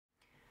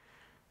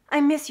I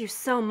miss you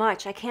so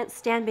much. I can't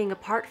stand being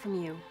apart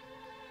from you.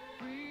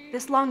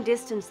 This long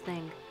distance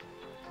thing,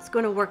 it's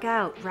gonna work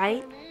out,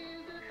 right?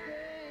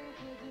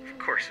 Of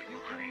course it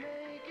will, honey.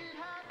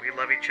 We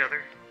love each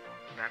other,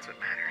 and that's what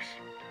matters.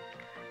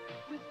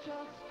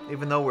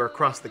 Even though we're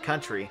across the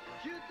country,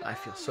 I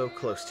feel so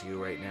close to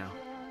you right now.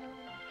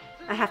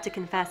 I have to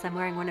confess, I'm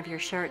wearing one of your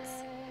shirts.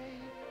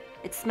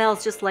 It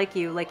smells just like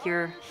you, like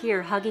you're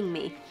here hugging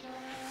me.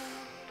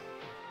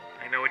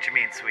 I know what you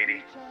mean,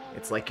 sweetie.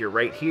 It's like you're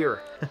right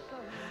here.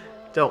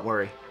 Don't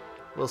worry.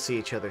 We'll see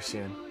each other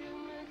soon.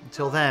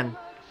 Until then,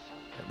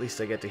 at least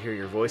I get to hear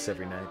your voice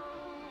every night.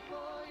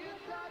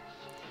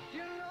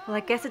 Well, I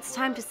guess it's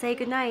time to say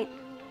goodnight.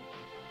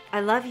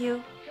 I love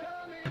you.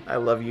 I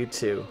love you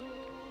too.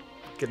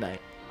 Good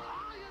night.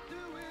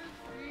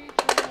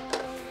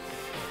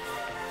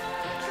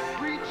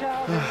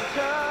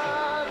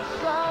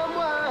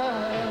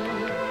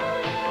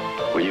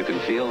 When you can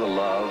feel the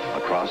love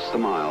across the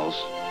miles,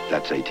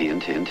 that's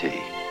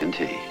AT&T.